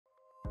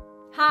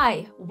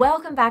Hi,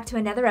 welcome back to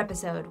another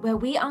episode where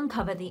we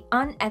uncover the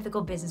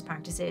unethical business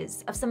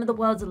practices of some of the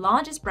world's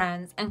largest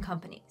brands and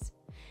companies.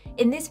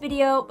 In this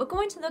video, we're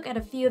going to look at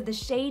a few of the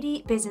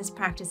shady business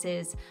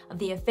practices of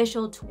the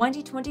official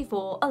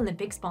 2024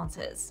 Olympic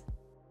sponsors.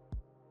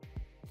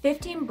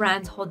 15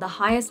 brands hold the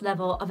highest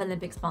level of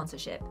Olympic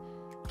sponsorship,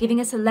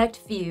 giving a select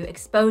few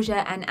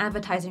exposure and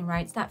advertising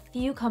rights that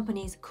few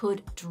companies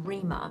could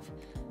dream of.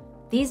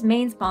 These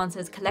main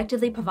sponsors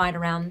collectively provide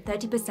around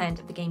 30%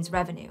 of the game's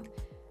revenue.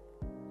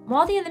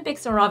 While the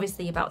Olympics are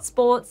obviously about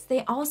sports,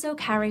 they also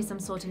carry some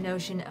sort of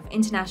notion of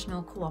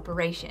international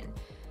cooperation,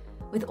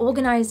 with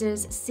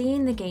organizers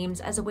seeing the games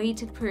as a way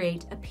to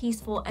create a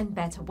peaceful and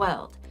better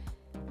world.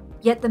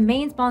 Yet the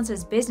main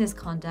sponsor's business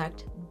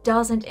conduct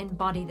doesn't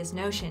embody this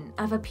notion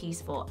of a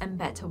peaceful and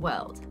better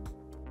world.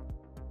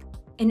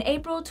 In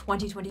April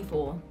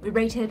 2024, we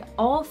rated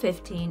all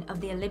 15 of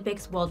the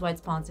Olympics worldwide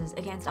sponsors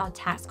against our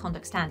tax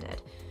conduct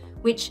standard,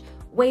 which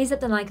weighs up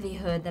the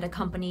likelihood that a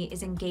company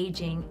is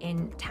engaging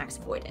in tax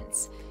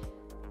avoidance.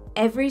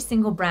 Every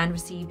single brand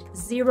received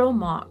 0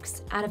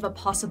 marks out of a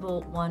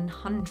possible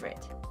 100.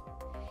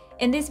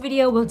 In this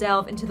video, we'll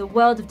delve into the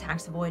world of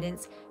tax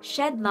avoidance,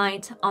 shed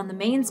light on the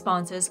main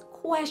sponsor's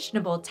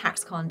questionable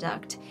tax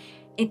conduct,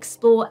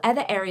 explore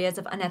other areas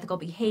of unethical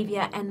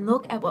behavior, and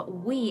look at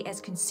what we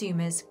as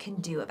consumers can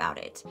do about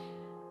it.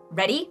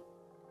 Ready,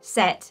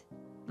 set,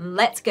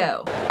 let's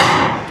go.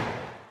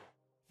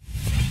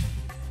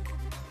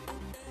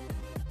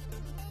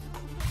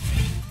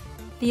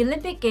 The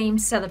Olympic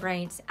Games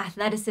celebrates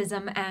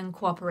athleticism and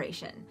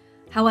cooperation.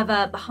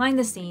 However, behind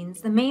the scenes,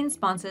 the main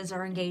sponsors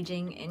are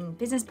engaging in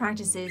business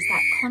practices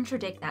that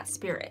contradict that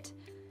spirit.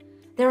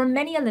 There are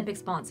many Olympic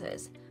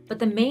sponsors, but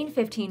the main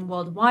 15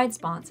 worldwide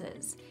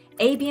sponsors,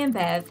 AB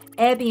InBev,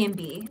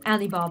 Airbnb,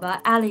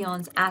 Alibaba,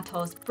 Allianz,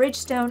 Atos,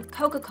 Bridgestone,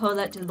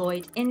 Coca-Cola,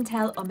 Deloitte,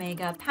 Intel,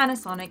 Omega,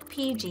 Panasonic,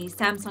 PG,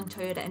 Samsung,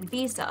 Toyota, and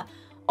Visa,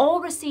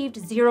 all received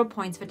 0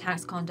 points for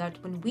tax conduct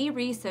when we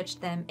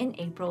researched them in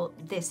April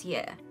this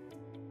year.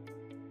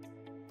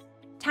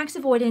 Tax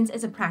avoidance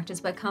is a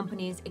practice where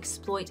companies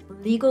exploit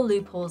legal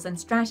loopholes and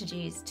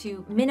strategies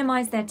to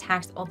minimize their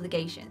tax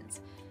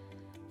obligations.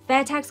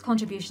 Fair tax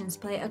contributions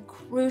play a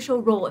crucial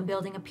role in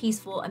building a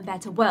peaceful and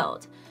better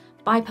world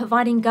by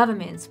providing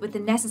governments with the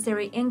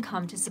necessary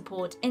income to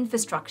support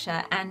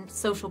infrastructure and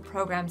social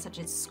programs such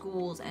as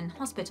schools and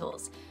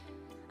hospitals.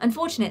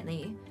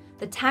 Unfortunately,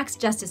 the Tax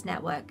Justice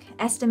Network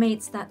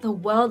estimates that the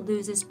world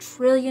loses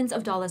trillions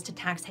of dollars to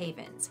tax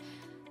havens,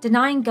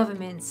 denying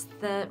governments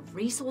the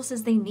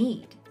resources they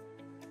need.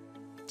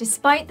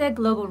 Despite their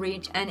global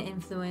reach and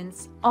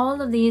influence,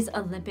 all of these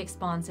Olympic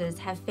sponsors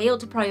have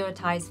failed to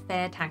prioritize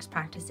fair tax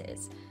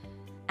practices,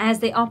 as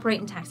they operate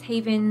in tax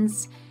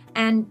havens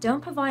and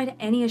don't provide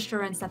any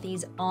assurance that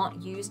these aren't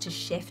used to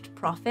shift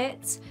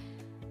profits.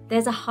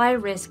 There's a high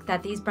risk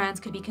that these brands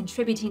could be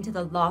contributing to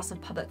the loss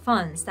of public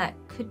funds that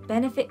could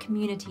benefit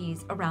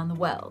communities around the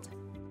world.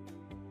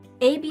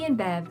 AB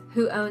InBev,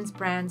 who owns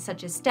brands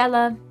such as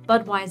Stella,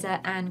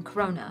 Budweiser, and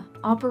Corona,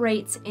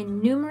 operates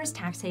in numerous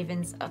tax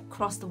havens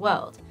across the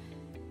world.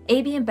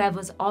 AB InBev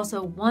was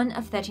also one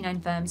of 39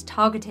 firms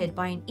targeted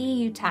by an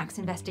EU tax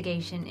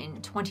investigation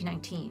in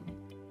 2019.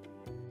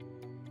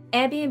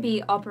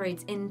 Airbnb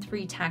operates in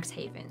 3 tax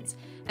havens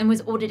and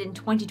was audited in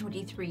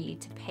 2023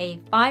 to pay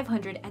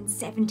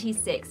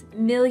 576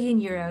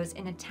 million euros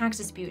in a tax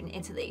dispute in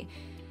Italy,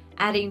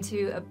 adding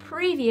to a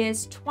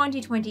previous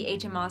 2020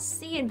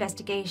 HMRC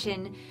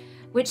investigation,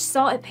 which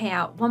saw it pay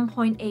out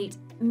 £1.8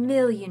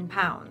 million.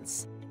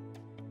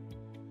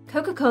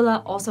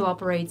 Coca-Cola also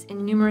operates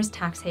in numerous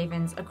tax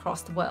havens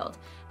across the world,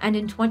 and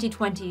in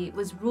 2020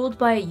 was ruled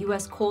by a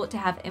US court to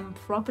have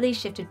improperly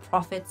shifted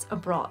profits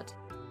abroad.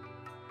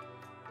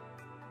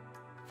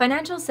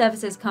 Financial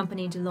services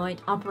company Deloitte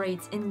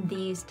operates in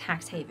these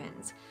tax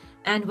havens,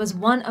 and was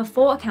one of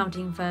 4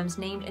 accounting firms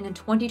named in a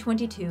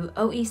 2022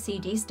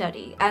 OECD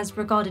study as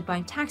regarded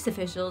by tax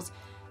officials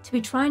to be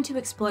trying to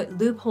exploit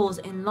loopholes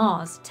in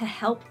laws to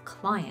help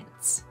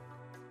clients.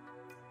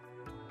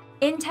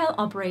 Intel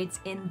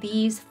operates in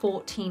these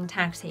 14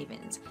 tax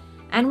havens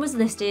and was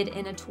listed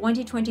in a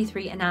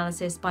 2023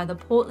 analysis by the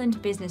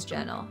Portland Business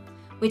Journal,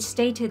 which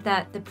stated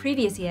that the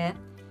previous year,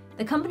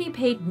 the company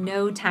paid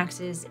no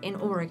taxes in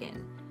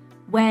Oregon,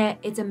 where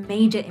it's a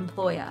major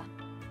employer.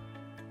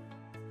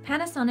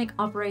 Panasonic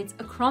operates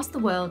across the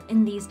world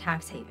in these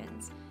tax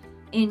havens.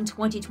 In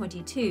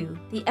 2022,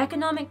 the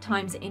Economic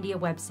Times India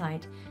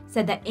website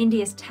said that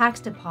India's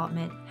tax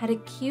department had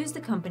accused the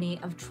company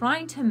of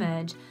trying to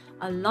merge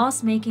a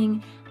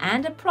loss-making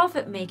and a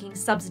profit-making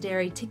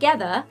subsidiary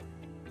together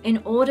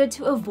in order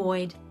to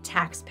avoid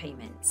tax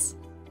payments.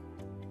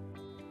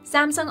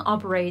 Samsung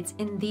operates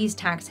in these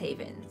tax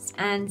havens,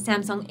 and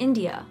Samsung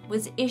India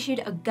was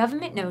issued a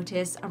government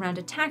notice around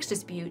a tax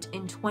dispute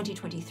in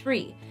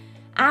 2023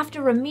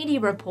 after a media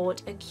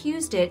report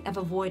accused it of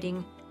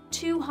avoiding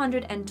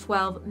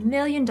 $212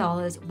 million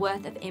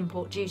worth of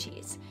import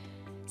duties.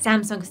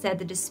 Samsung said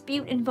the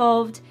dispute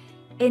involved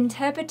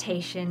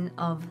interpretation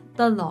of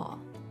the law.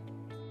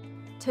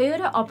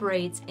 Toyota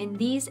operates in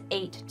these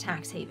 8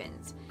 tax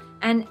havens,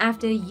 and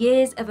after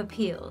years of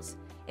appeals,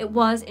 it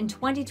was in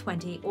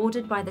 2020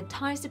 ordered by the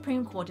Thai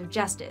Supreme Court of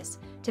Justice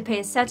to pay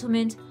a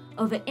settlement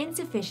over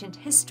insufficient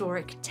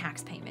historic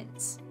tax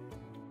payments.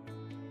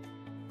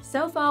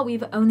 So far,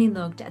 we've only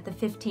looked at the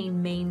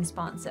 15 main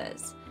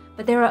sponsors,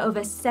 but there are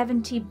over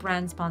 70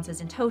 brand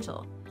sponsors in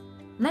total.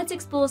 Let's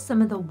explore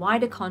some of the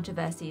wider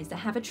controversies that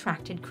have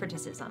attracted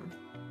criticism.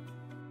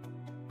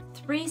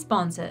 3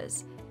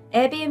 sponsors,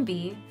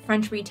 Airbnb,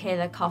 French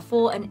retailer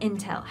Carrefour, and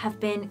Intel,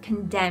 have been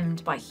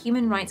condemned by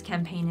human rights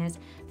campaigners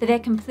for their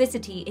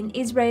complicity in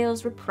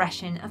Israel's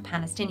repression of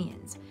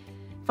Palestinians.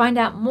 Find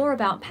out more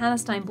about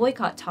Palestine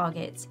boycott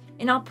targets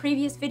in our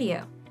previous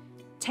video.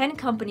 10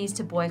 companies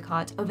to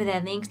boycott over their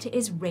links to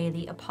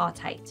Israeli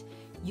apartheid.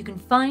 You can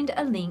find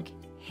a link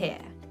here.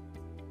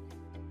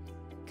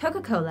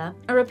 Coca-Cola,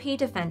 a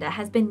repeat offender,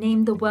 has been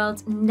named the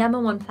world's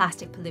 #1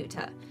 plastic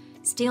polluter.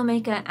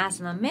 Steelmaker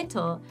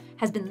ArcelorMittal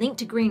has been linked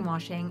to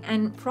greenwashing,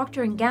 and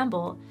Procter &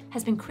 Gamble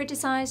has been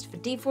criticized for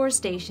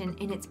deforestation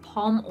in its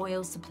palm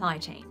oil supply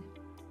chain.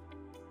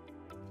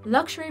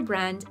 Luxury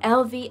brand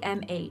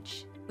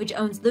LVMH, which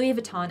owns Louis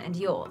Vuitton and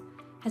Dior,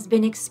 has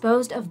been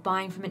exposed of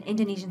buying from an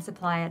Indonesian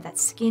supplier that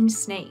skinned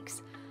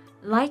snakes,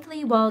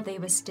 likely while they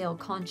were still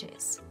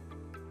conscious.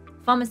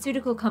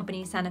 Pharmaceutical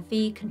company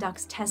Sanofi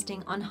conducts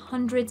testing on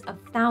hundreds of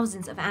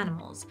thousands of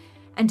animals,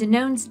 and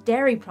Danone's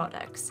dairy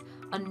products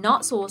are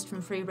not sourced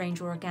from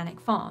free-range organic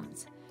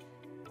farms.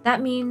 That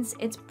means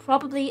it's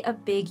probably a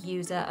big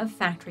user of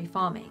factory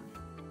farming.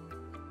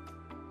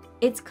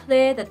 It's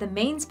clear that the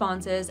main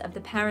sponsors of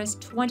the Paris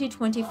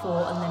 2024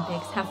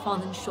 Olympics have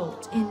fallen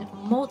short in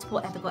multiple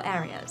ethical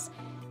areas,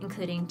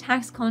 including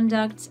tax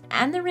conduct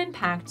and their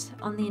impact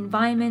on the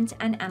environment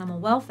and animal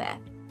welfare.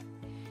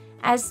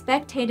 As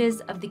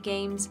spectators of the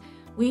Games,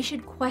 we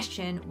should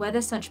question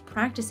whether such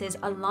practices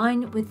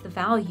align with the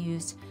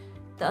values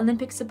the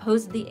Olympics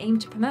supposedly aim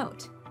to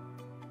promote.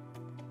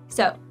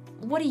 So,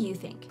 what do you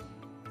think?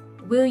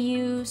 Will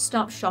you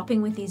stop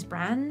shopping with these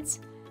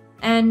brands?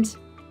 And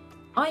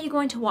are you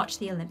going to watch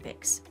the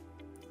Olympics?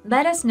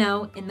 Let us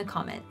know in the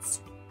comments.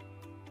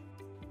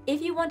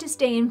 If you want to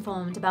stay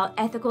informed about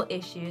ethical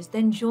issues,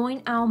 then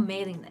join our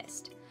mailing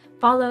list.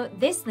 Follow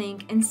this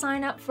link and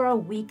sign up for our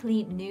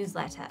weekly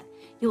newsletter.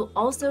 You'll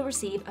also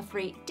receive a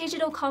free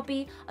digital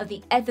copy of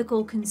the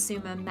Ethical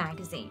Consumer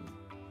magazine.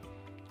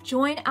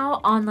 Join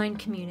our online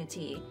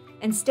community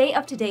and stay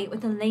up to date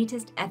with the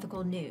latest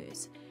ethical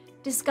news.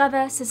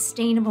 Discover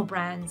sustainable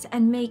brands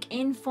and make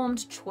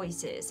informed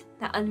choices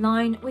that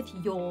align with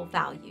your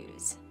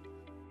values.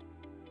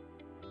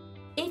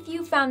 If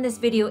you found this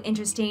video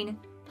interesting,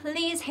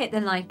 please hit the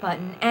like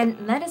button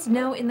and let us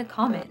know in the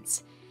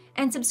comments.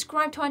 And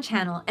subscribe to our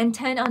channel and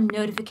turn on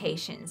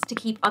notifications to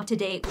keep up to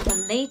date with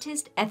the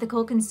latest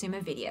ethical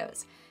consumer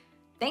videos.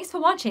 Thanks for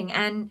watching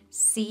and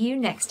see you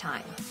next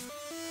time.